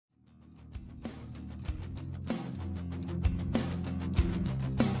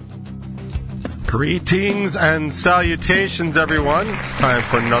Greetings and salutations, everyone. It's time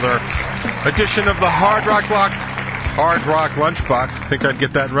for another edition of the Hard Rock Lunchbox. I think I'd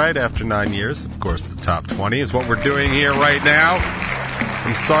get that right after 9 years. Of course, the top 20 is what we're doing here right now.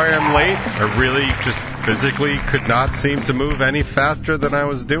 I'm sorry I'm late. I really just physically could not seem to move any faster than I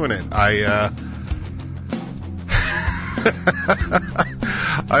was doing it.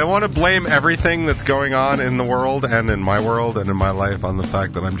 I want to blame everything that's going on in the world and in my world and in my life on the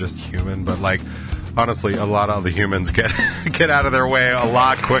fact that I'm just human. But, like, honestly, a lot of the humans get out of their way a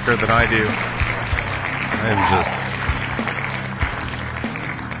lot quicker than I do.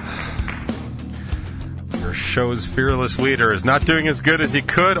 Your show's fearless leader is not doing as good as he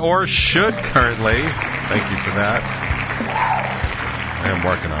could or should currently. Thank you for that. I am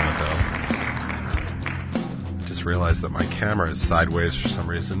working on it, though. Realized that my camera is sideways for some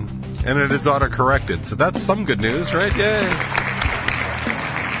reason, and it is auto-corrected, so that's some good news, right? Yay!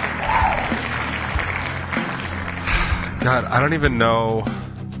 God, I don't even know.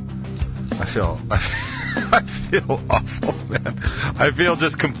 I feel awful, man. I feel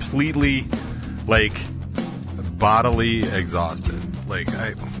just completely, like, bodily exhausted. Like,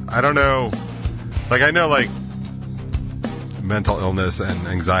 I don't know. Like, I know, like, mental illness and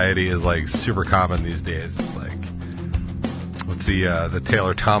anxiety is, like, super common these days. It's like, what's the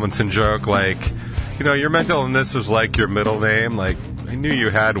Taylor Tomlinson joke? Like, you know, your mental illness was like your middle name. Like, I knew you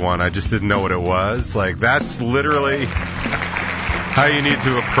had one, I just didn't know what it was. Like, that's literally how you need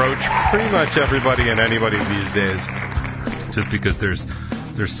to approach pretty much everybody and anybody these days. Just because there's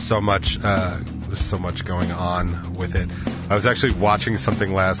so much going on with it. I was actually watching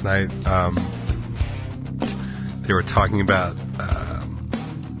something last night. They were talking about.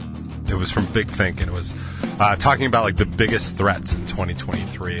 It was from Big Think, and it was talking about, like, the biggest threats in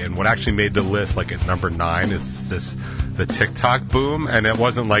 2023. And what actually made the list, like, at number 9 is the TikTok boom. And it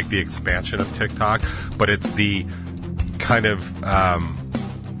wasn't like the expansion of TikTok, but it's the kind of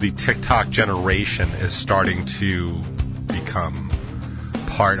the TikTok generation is starting to become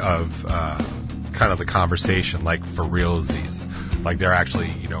part of kind of the conversation, like, for realsies. Like, they're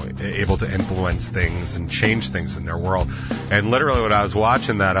actually, you know, able to influence things and change things in their world. And literally when I was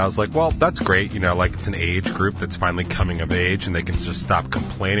watching that, I was like, well, that's great. You know, like, it's an age group that's finally coming of age and they can just stop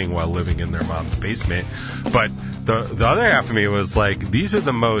complaining while living in their mom's basement. But the other half of me was like, these are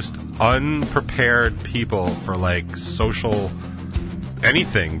the most unprepared people for, like, social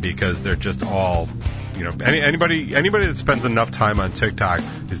anything, because they're just all... You know, anybody that spends enough time on TikTok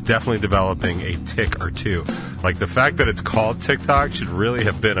is definitely developing a tick or two. Like, the fact that it's called TikTok should really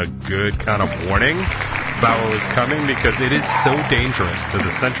have been a good kind of warning about what was coming, because it is so dangerous to the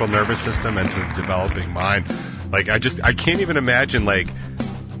central nervous system and to the developing mind. Like, I can't even imagine, like,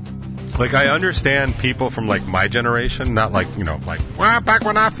 I understand people from, like, my generation, not like, you know, like, well, back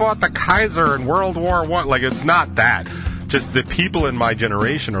when I fought the Kaiser in World War I. Like, it's not that. Just the people in my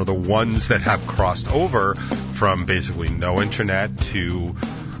generation are the ones that have crossed over from basically no internet to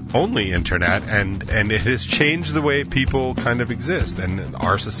only internet, and it has changed the way people kind of exist, and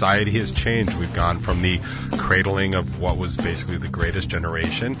our society has changed. We've gone from the cradling of what was basically the greatest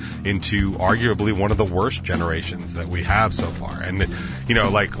generation into arguably one of the worst generations that we have so far. And, you know,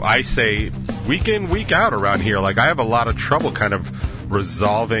 like I say, week in, week out around here, like, I have a lot of trouble kind of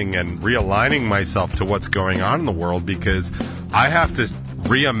resolving and realigning myself to what's going on in the world, because I have to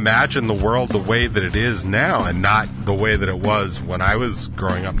reimagine the world the way that it is now and not the way that it was when I was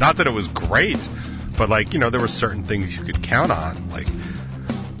growing up. Not that it was great, but, like, you know, there were certain things you could count on. Like,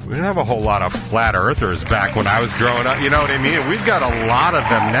 we didn't have a whole lot of flat earthers back when I was growing up, you know what I mean? We've got a lot of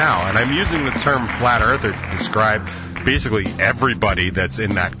them now, and I'm using the term flat earther to describe basically everybody that's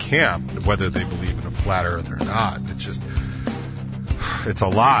in that camp, whether they believe in a flat earth or not. It's just... It's a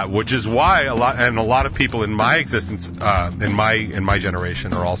lot, which is why a lot of people in my existence, in my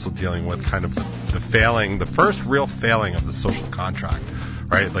generation, are also dealing with kind of the first real failing of the social contract,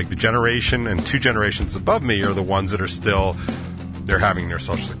 right? Like, the generation and 2 generations above me are the ones that are still, they're having their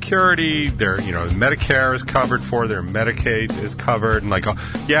Social Security, their, you know, Medicare is covered for, their Medicaid is covered, and, like,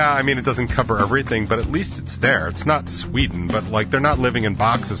 yeah, I mean, it doesn't cover everything, but at least it's there. It's not Sweden, but, like, they're not living in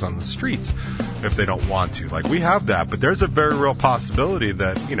boxes on the streets if they don't want to. Like, we have that, but there's a very real possibility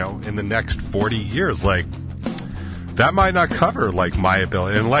that, you know, in the next 40 years, like, that might not cover, like, my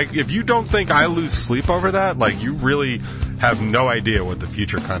ability. And, like, if you don't think I lose sleep over that, like, you really have no idea what the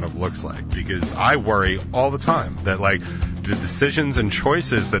future kind of looks like, because I worry all the time that, like, the decisions and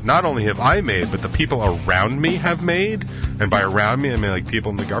choices that not only have I made, but the people around me have made, and by around me, I mean, like,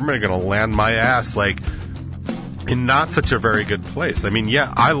 people in the government are going to land my ass, like, in not such a very good place. I mean,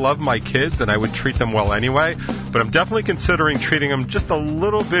 yeah, I love my kids and I would treat them well anyway, but I'm definitely considering treating them just a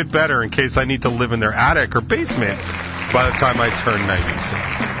little bit better in case I need to live in their attic or basement by the time I turn 96.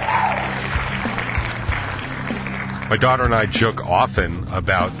 My daughter and I joke often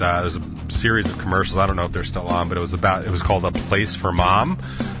about, there's a series of commercials, I don't know if they're still on, but it was called A Place for Mom,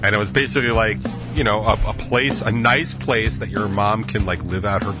 and it was basically like, you know, a place, a nice place that your mom can like live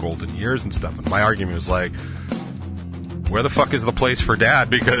out her golden years and stuff. And my argument was like, where the fuck is the place for dad?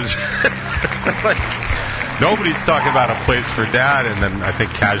 Because like nobody's talking about a place for dad. And then I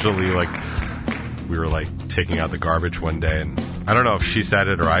think casually, like, we were like taking out the garbage one day, and I don't know if she said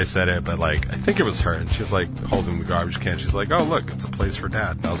it or I said it, but like I think it was her, and she was like holding the garbage can. She's like, "Oh, look, it's a place for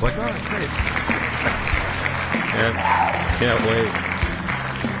dad." And I was like, "Oh, great! Can't wait."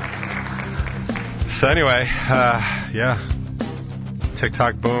 So anyway, yeah,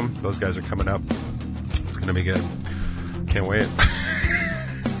 TikTok boom. Those guys are coming up. It's gonna be good. Can't wait.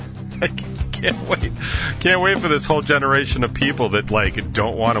 I can't wait. Can't wait for this whole generation of people that like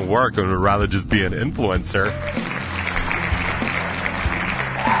don't want to work and would rather just be an influencer.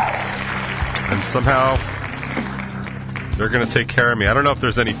 And somehow they're going to take care of me. I don't know if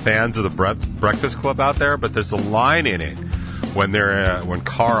there's any fans of the Breakfast Club out there, but there's a line in it when when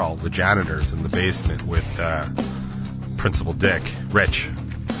Carl, the janitor's in the basement with Principal Rich.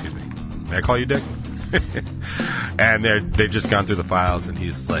 Excuse me. May I call you Dick? And they've just gone through the files, and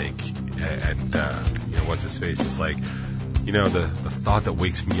he's like, and you know, what's his face is like, you know, the thought that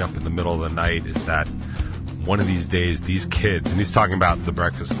wakes me up in the middle of the night is that one of these days these kids, and he's talking about the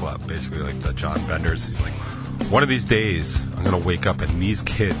Breakfast Club, basically like the John Benders, he's like, one of these days I'm going to wake up and these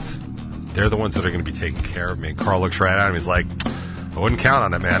kids, they're the ones that are going to be taking care of me. And Carl looks right at him, he's like, I wouldn't count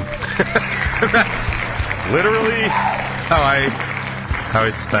on it, man. That's literally how I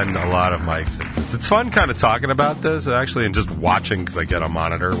spend a lot of my existence. It's fun kind of talking about this, actually, and just watching, because I get a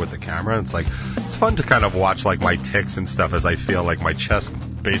monitor with the camera. It's like, it's fun to kind of watch like my tics and stuff as I feel like my chest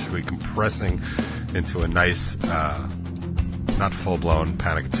basically compressing into a nice, not full-blown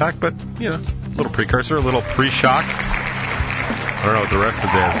panic attack, but, you know, a little precursor, a little pre-shock. I don't know what the rest of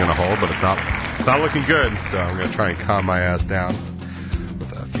the day is going to hold, but it's not looking good, so I'm going to try and calm my ass down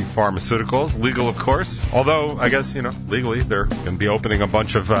with a few pharmaceuticals, legal, of course. Although, I guess, you know, legally, they're going to be opening a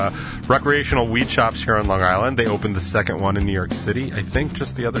bunch of recreational weed shops here on Long Island. They opened the second one in New York City, I think,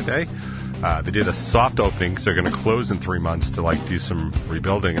 just the other day. They did a soft opening, so they're going to close in 3 months to, like, do some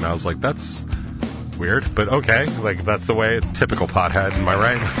rebuilding. And I was like, that's weird, but okay. Like, that's the way, typical pothead, am I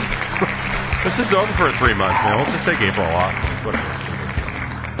right? This is open for 3 months, man. Let's just take April off. Whatever.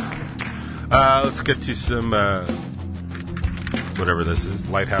 Let's get to some, whatever this is,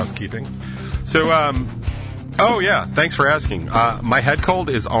 light housekeeping. So, oh yeah, thanks for asking. My head cold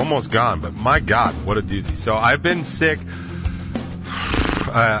is almost gone, but my God, what a doozy. So I've been sick,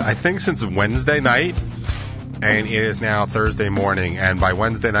 I think since Wednesday night, and it is now Thursday morning, and by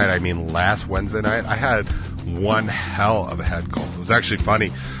Wednesday night, I mean last Wednesday night, I had one hell of a head cold. It was actually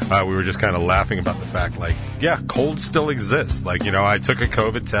funny. We were just kind of laughing about the fact, like, yeah, colds still exist. Like, you know, I took a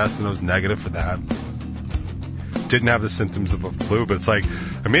COVID test and it was negative for that. Didn't have the symptoms of a flu, but it's like,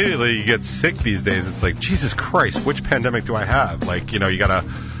 immediately you get sick these days. It's like, Jesus Christ, which pandemic do I have? Like, you know, you gotta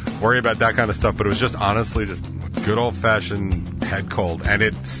worry about that kind of stuff. But it was just honestly just good old-fashioned head cold. And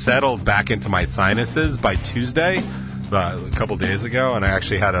it settled back into my sinuses by Tuesday, a couple days ago. And I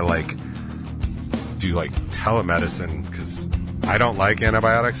actually had to, like, do, like, telemedicine because I don't like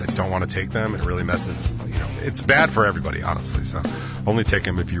antibiotics. I don't want to take them. It really messes, you know, it's bad for everybody, honestly. So only take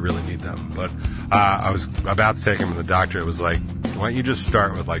them if you really need them. But I was about to take them to the doctor. It was like, why don't you just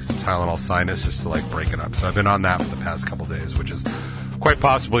start with, like, some Tylenol sinus just to, like, break it up. So I've been on that for the past couple days, which is quite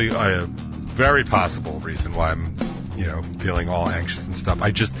possibly a very possible reason why I'm, you know, feeling all anxious and stuff.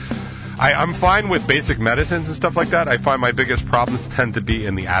 I'm fine with basic medicines and stuff like that. I find my biggest problems tend to be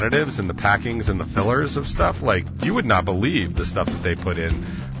in the additives and the packings and the fillers of stuff. Like, you would not believe the stuff that they put in,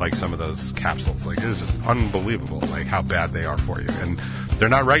 like, some of those capsules. Like, it is just unbelievable, like, how bad they are for you. And they're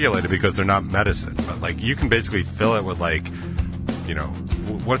not regulated because they're not medicine. But, like, you can basically fill it with, like, you know,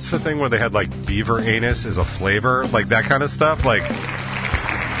 what's the thing where they had, like, beaver anus as a flavor? Like, that kind of stuff. Like,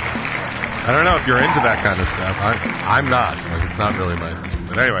 I don't know if you're into that kind of stuff. I'm not. Like, it's not really my thing.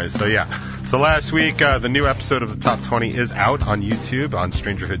 But anyway, so yeah. So last week, the new episode of the Top 20 is out on YouTube, on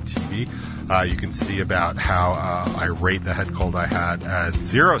Strangerhood TV. You can see about how I rate the head cold I had at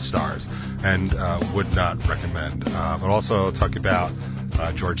 0 stars and would not recommend. But also talk about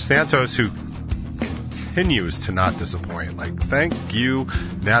George Santos, who continues to not disappoint. Like, thank you,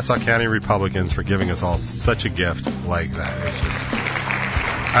 Nassau County Republicans, for giving us all such a gift like that. It's just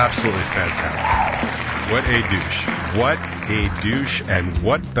absolutely fantastic. What a douche. What a douche, and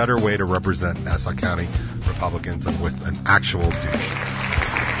what better way to represent Nassau County Republicans than with an actual douche.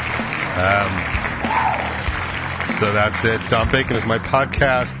 So that's it. Don Bacon is my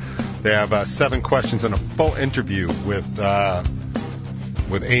podcast. They have 7 questions and a full interview with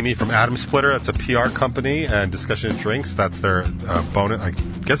Amy from Atom Splitter. That's a PR company, and Discussion and Drinks. That's their bonus. I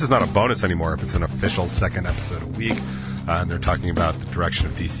guess it's not a bonus anymore if it's an official second episode a week. And they're talking about the direction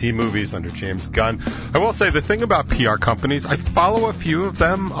of DC movies under James Gunn. I will say the thing about PR companies, I follow a few of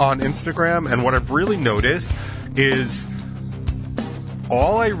them on Instagram, and what I've really noticed is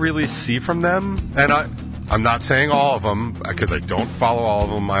all I really see from them, and I'm not saying all of them because I don't follow all of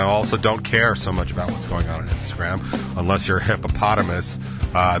them. I also don't care so much about what's going on Instagram unless you're a hippopotamus.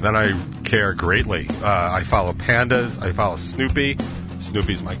 Then I care greatly. I follow pandas. I follow Snoopy.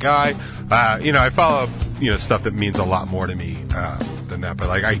 Snoopy's my guy. I follow stuff that means a lot more to me than that. But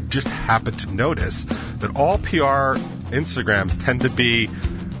I just happen to notice that all PR Instagrams tend to be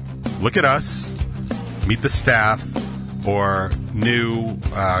look at us, meet the staff, or new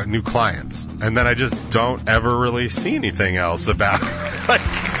clients, and then I just don't ever really see anything else about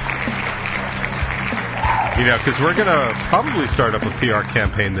because we're gonna probably start up a PR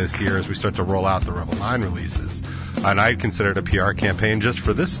campaign this year as we start to roll out the Rebel 9 releases, and I consider it a PR campaign just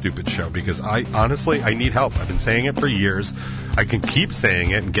for this stupid show because I need help. I've been saying it for years. I can keep saying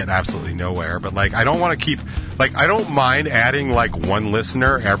it and get absolutely nowhere, but I don't want to keep I don't mind adding one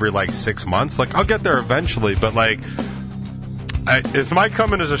listener every 6 months. I'll get there eventually, but it might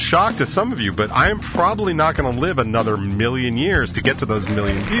come in as a shock to some of you, but I am probably not going to live another million years to get to those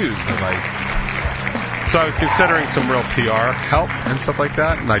million views. But so I was considering some real PR help and stuff like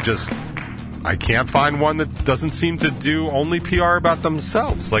that, and I can't find one that doesn't seem to do only PR about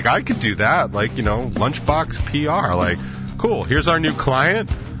themselves. I could do that, Lunchbox PR. Cool, here's our new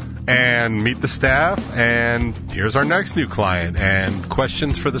client, and meet the staff, and here's our next new client, and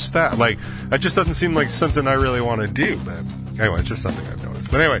questions for the staff. That just doesn't seem like something I really want to do, but anyway, it's just something I've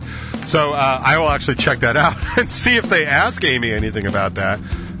noticed. But anyway, so I will actually check that out and see if they ask Amy anything about that.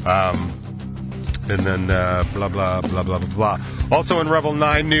 And then blah, blah, blah, blah, blah, blah. Also in Rebel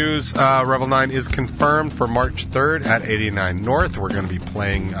 9 news, Rebel 9 is confirmed for March 3rd at 89 North. We're going to be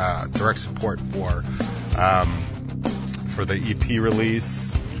playing direct support for the EP release.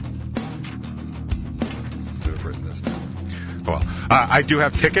 Well, I do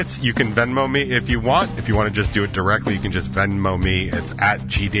have tickets. You can Venmo me if you want. If you want to just do it directly, you can just Venmo me. It's at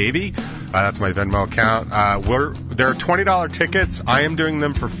GDavy. That's my Venmo account. There are $20 tickets. I am doing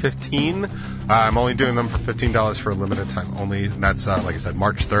them for $15. I'm only doing them for $15 for a limited time only. And that's, like I said,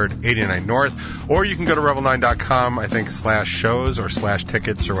 March 3rd, 89 North. Or you can go to rebel9.com, I think, /shows or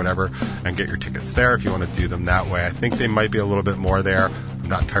 /tickets or whatever, and get your tickets there if you want to do them that way. I think they might be a little bit more there. I'm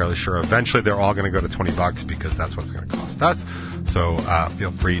not entirely sure. Eventually, they're all going to go to $20 because that's what it's going to cost us. So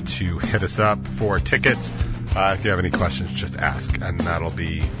feel free to hit us up for tickets. If you have any questions, just ask, and that'll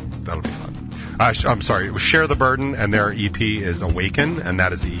be fun. I'm sorry, it was Share the Burden, and their EP is Awaken, and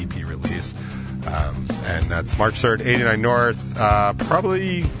that is the EP release. And that's March 3rd, 89 North.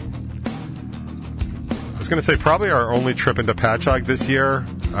 Probably, I was going to say probably our only trip into Patchogue this year,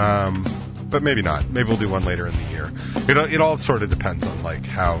 but maybe not. Maybe we'll do one later in the year. It all sort of depends on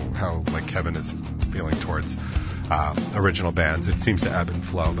how Kevin is feeling towards original bands. It seems to ebb and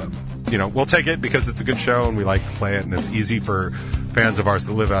flow, but we'll take it because it's a good show and we like to play it, and it's easy for fans of ours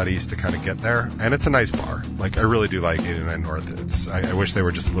that live out east to kind of get there, and it's a nice bar. I really do like 89 North. I wish they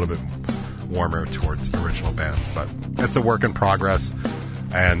were just a little bit warmer towards original bands, but it's a work in progress,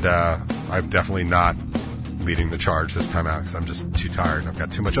 and I'm definitely not leading the charge this time out because I'm just too tired and I've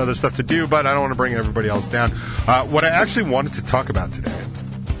got too much other stuff to do, but I don't want to bring everybody else down. What I actually wanted to talk about today,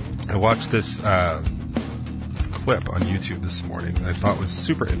 I watched this clip on YouTube this morning that I thought was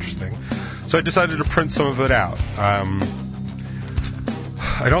super interesting, so I decided to print some of it out.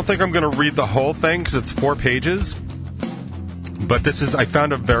 I don't think I'm going to read the whole thing because it's 4 pages, but I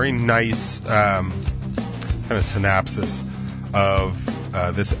found a very nice kind of synopsis of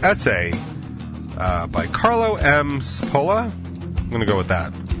this essay by Carlo M. Cipolla. I'm going to go with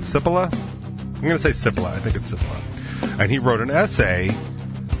that. Cipolla? I'm going to say Cipolla. I think it's Cipolla. And he wrote an essay.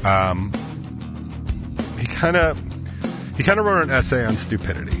 He kind of wrote an essay on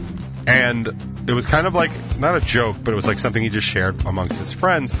stupidity. And it was kind of not a joke, but it was something he just shared amongst his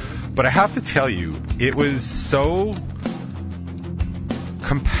friends. But I have to tell you, it was so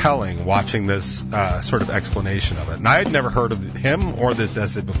compelling watching this sort of explanation of it. And I had never heard of him or this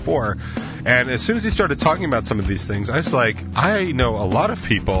essay before. And as soon as he started talking about some of these things, I was like, I know a lot of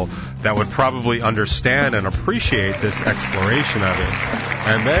people that would probably understand and appreciate this exploration of it.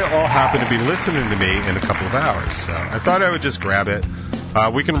 And they all happen to be listening to me in a couple of hours. So I thought I would just grab it.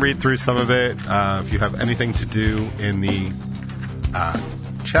 We can read through some of it. If you have anything to do in the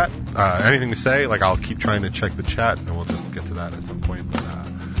chat, anything to say, like I'll keep trying to check the chat and we'll just get to that at some point. But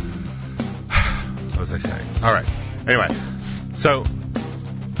what was I saying? All right. Anyway, so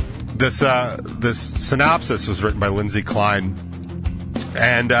this synopsis was written by Lindsay Klein,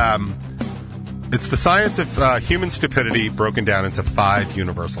 and it's the science of human stupidity broken down into 5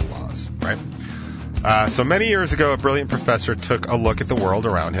 universal laws, right? So many years ago, a brilliant professor took a look at the world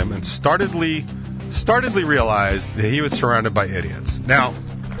around him and startedly realized that he was surrounded by idiots. Now,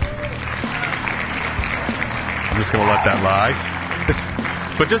 I'm just going to let that lie.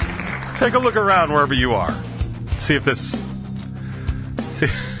 But just take a look around wherever you are. See if this...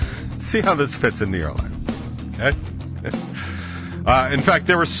 See how this fits into your life. Okay? In fact,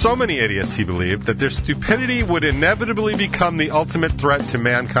 there were so many idiots, he believed, that their stupidity would inevitably become the ultimate threat to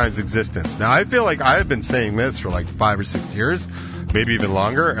mankind's existence. Now, I feel like I've been saying this for like 5 or 6 years, maybe even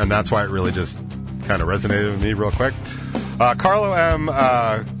longer, and that's why it really just kind of resonated with me real quick. Carlo M.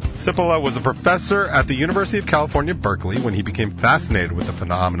 Cipolla was a professor at the University of California, Berkeley, when he became fascinated with the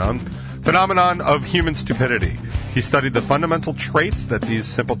phenomenon of human stupidity. He studied the fundamental traits that these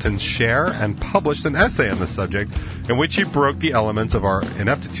simpletons share and published an essay on the subject in which he broke the elements of our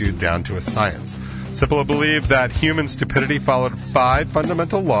ineptitude down to a science. Cipolla believed that human stupidity followed 5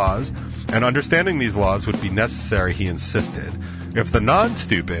 fundamental laws, and understanding these laws would be necessary, he insisted, if the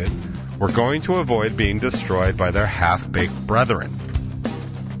non-stupid were going to avoid being destroyed by their half-baked brethren.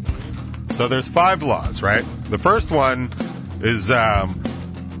 So there's 5 laws, right? The first one is,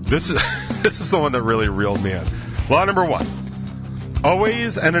 this is the one that really reeled me in. Law number 1.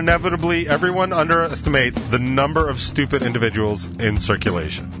 Always and inevitably, everyone underestimates the number of stupid individuals in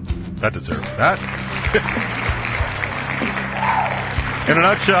circulation. That deserves that. In a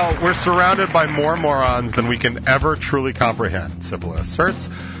nutshell, we're surrounded by more morons than we can ever truly comprehend, Cipolla asserts.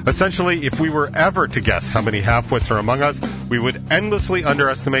 Essentially, if we were ever to guess how many half-wits are among us, we would endlessly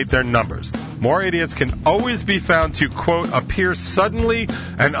underestimate their numbers. More idiots can always be found to, quote, appear suddenly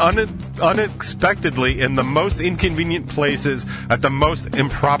and unexpectedly in the most inconvenient places at the most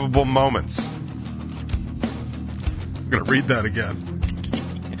improbable moments. I'm going to read that again.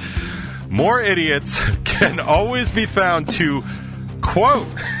 More idiots can always be found to, quote,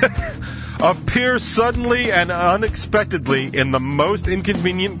 appear suddenly and unexpectedly in the most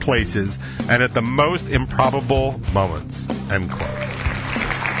inconvenient places and at the most improbable moments, end quote.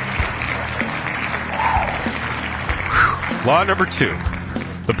 Law number 2.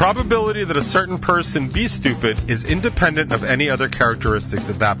 The probability that a certain person be stupid is independent of any other characteristics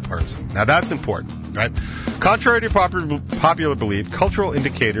of that person. Now that's important, right? Contrary to popular belief, cultural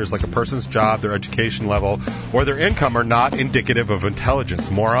indicators like a person's job, their education level, or their income are not indicative of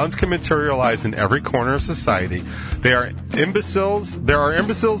intelligence. Morons can materialize in every corner of society. They are imbeciles. There are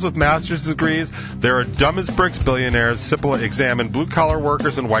imbeciles with master's degrees. There are dumb as bricks billionaires. Cipolla examined blue-collar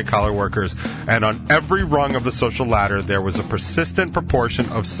workers and white-collar workers, and on every rung of the social ladder, there was a persistent proportion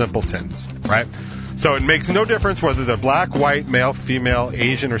of simpletons, right? So it makes no difference whether they're black, white, male, female,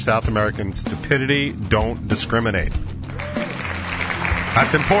 Asian, or South American. Stupidity don't discriminate.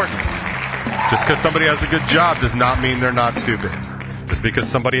 That's important. Just because somebody has a good job does not mean they're not stupid. Just because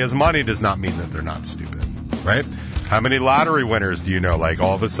somebody has money does not mean that they're not stupid, right? How many lottery winners do you know, like,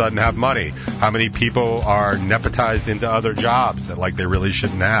 all of a sudden have money? How many people are nepotized into other jobs that, like, they really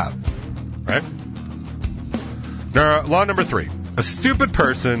shouldn't have, right? Now, law number 3. A stupid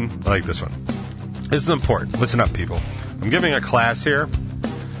person, I like this one. This is important. Listen up, people. I'm giving a class here.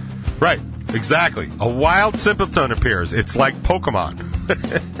 Right, exactly. A wild simpleton appears. It's like Pokemon.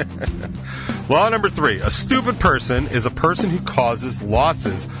 Law number 3. A stupid person is a person who causes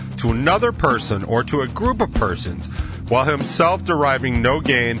losses to another person or to a group of persons while himself deriving no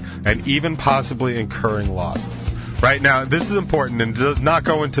gain and even possibly incurring losses. Right, now, this is important and does not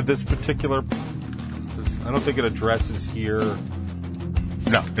go into this particular... I don't think it addresses here...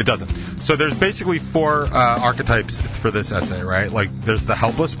 No, it doesn't. So there's basically 4 archetypes for this essay, right? Like, there's the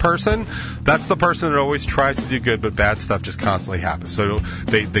helpless person. That's the person that always tries to do good, but bad stuff just constantly happens. So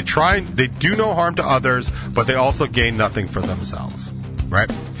they do no harm to others, but they also gain nothing for themselves, right?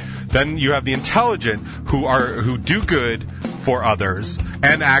 Then you have the intelligent who do good for others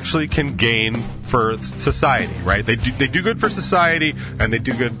and actually can gain for society, right? They do good for society and they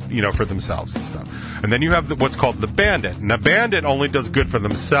do good, for themselves and stuff. And then you have what's called the bandit. And the bandit only does good for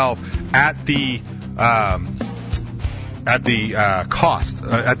themselves at the cost,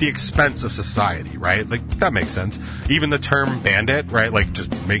 at the expense of society, right? Like, that makes sense. Even the term bandit, right? Like,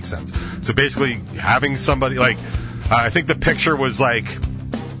 just makes sense. So basically, having somebody, like, I think the picture was like,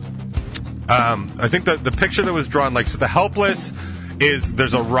 I think the picture that was drawn, like, so the helpless is,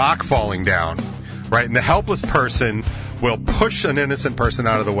 there's a rock falling down, right? And the helpless person will push an innocent person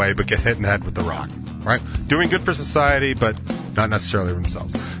out of the way, but get hit in the head with the rock, right? Doing good for society, but not necessarily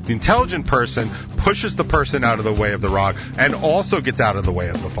themselves. The intelligent person pushes the person out of the way of the rock and also gets out of the way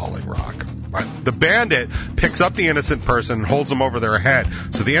of the falling rock. Right? The bandit picks up the innocent person and holds them over their head,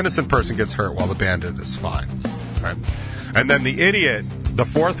 so the innocent person gets hurt while the bandit is fine. Right? And then the idiot, the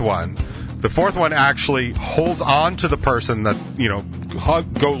fourth one actually holds on to the person that,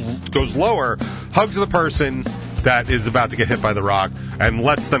 goes lower, hugs the person that is about to get hit by the rock and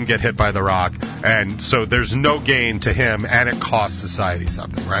lets them get hit by the rock, and so there's no gain to him and it costs society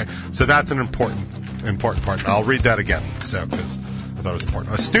something, right? So that's an important part. I'll read that again, because I thought it was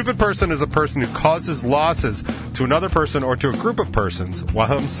important. A stupid person is a person who causes losses to another person or to a group of persons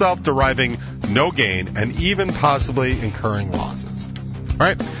while himself deriving no gain and even possibly incurring losses. All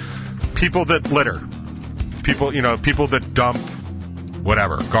right? People that litter, people that dump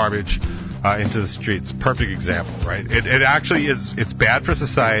whatever, garbage, into the streets. Perfect example, right? It actually is, it's bad for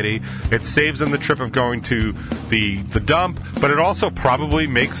society. It saves them the trip of going to the dump, but it also probably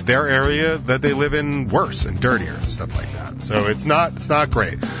makes their area that they live in worse and dirtier and stuff like that. So it's not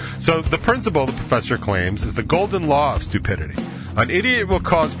great. So the principle, the professor claims, is the golden law of stupidity. An idiot will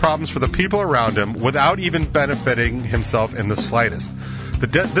cause problems for the people around him without even benefiting himself in the slightest.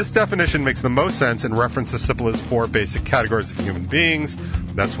 This definition makes the most sense in reference to Sibylla's 4 basic categories of human beings.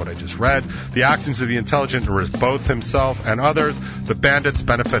 That's what I just read. The actions of the intelligent risk both himself and others. The bandits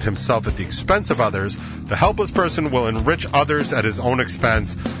benefit himself at the expense of others. The helpless person will enrich others at his own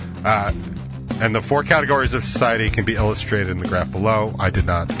expense. And the 4 categories of society can be illustrated in the graph below. I'm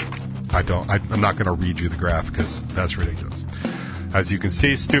not going to read you the graph because that's ridiculous. As you can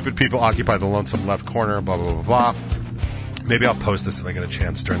see, stupid people occupy the lonesome left corner, blah, blah, blah, blah. Maybe I'll post this if I get a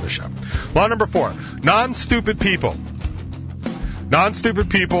chance during the show. Law number 4, non-stupid people. Non-stupid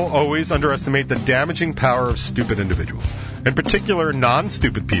people always underestimate the damaging power of stupid individuals. In particular,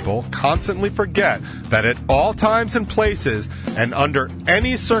 non-stupid people constantly forget that at all times and places and under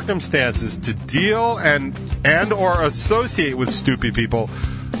any circumstances to deal and or associate with stupid people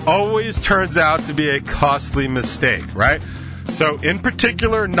always turns out to be a costly mistake, right? So, in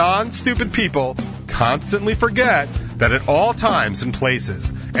particular, non-stupid people constantly forget that at all times and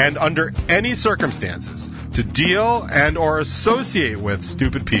places and under any circumstances to deal and or associate with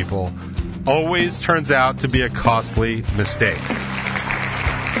stupid people always turns out to be a costly mistake.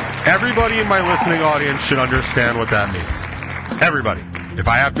 Everybody in my listening audience should understand what that means. Everybody. If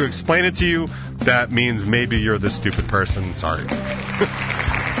I have to explain it to you, that means maybe you're the stupid person. Sorry.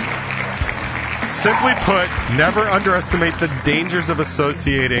 Simply put, never underestimate the dangers of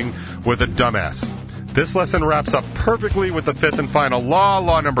associating with a dumbass. This lesson wraps up perfectly with the 5th and final law,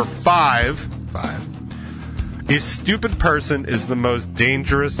 law number 5. A stupid person is the most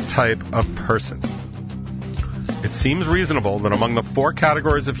dangerous type of person. It seems reasonable that among the 4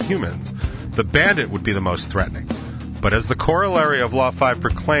 categories of humans, the bandit would be the most threatening. But as the corollary of Law 5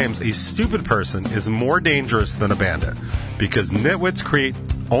 proclaims, a stupid person is more dangerous than a bandit, because nitwits create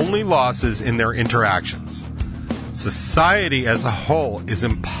only losses in their interactions. Society as a whole is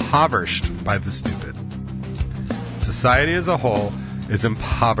impoverished by the stupid. Society as a whole is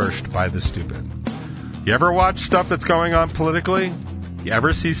impoverished by the stupid. You ever watch stuff that's going on politically? You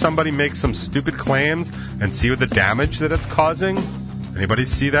ever see somebody make some stupid claims and see the damage that it's causing? Anybody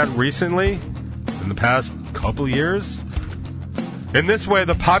see that recently? In the past couple years? In this way,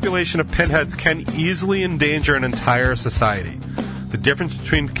 the population of pinheads can easily endanger an entire society. The difference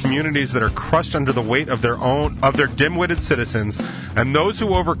between communities that are crushed under the weight of their dim-witted citizens and those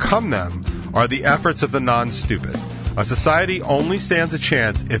who overcome them are the efforts of the non-stupid. A society only stands a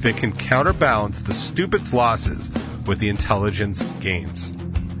chance if it can counterbalance the stupid's losses with the intelligent's gains.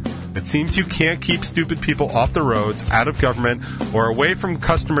 It seems you can't keep stupid people off the roads, out of government, or away from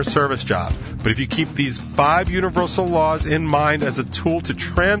customer service jobs. But if you keep these 5 universal laws in mind as a tool to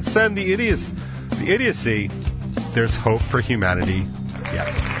transcend the idiocy, there's hope for humanity yet.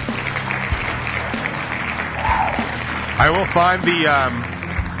 I will find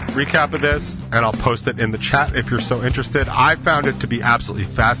recap of this, and I'll post it in the chat if you're so interested. I found it to be absolutely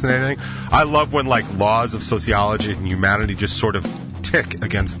fascinating. I love when, like, laws of sociology and humanity just sort of tick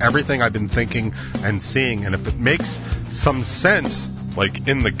against everything I've been thinking and seeing, and if it makes some sense, like,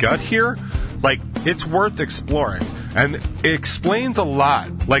 in the gut here, like, it's worth exploring. And it explains a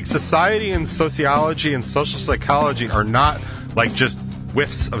lot. Like, society and sociology and social psychology are not, like, just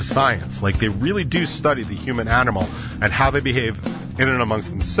whiffs of science. Like, they really do study the human animal and how they behave in and amongst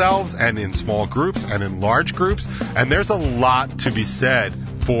themselves and in small groups and in large groups. And there's a lot to be said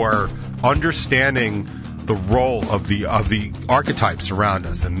for understanding the role of the archetypes around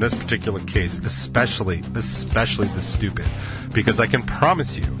us. In this particular case, especially the stupid. Because I can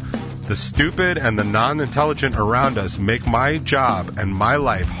promise you, the stupid and the non-intelligent around us make my job and my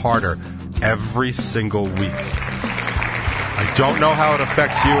life harder every single week. I don't know how it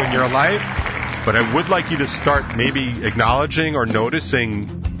affects you in your life, but I would like you to start maybe acknowledging or noticing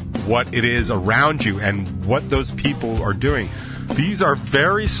what it is around you and what those people are doing. These are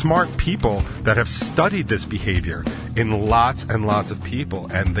very smart people that have studied this behavior in lots and lots of people,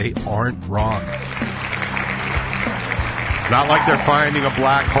 and they aren't wrong. It's not like they're finding a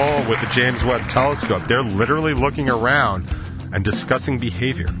black hole with the James Webb Telescope. They're literally looking around and discussing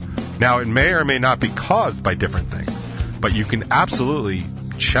behavior. Now, it may or may not be caused by different things, but you can absolutely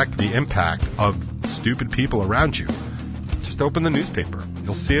check the impact of stupid people around you. Just open the newspaper.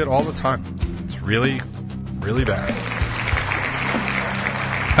 You'll see it all the time. It's really, really bad.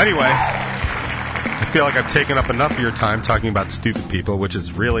 Anyway, I feel like I've taken up enough of your time talking about stupid people, which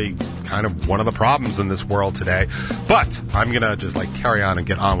is really kind of one of the problems in this world today. But I'm going to just, like, carry on and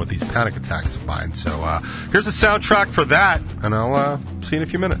get on with these panic attacks of mine. So here's a soundtrack for that, and I'll see you in a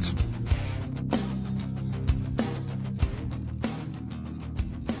few minutes.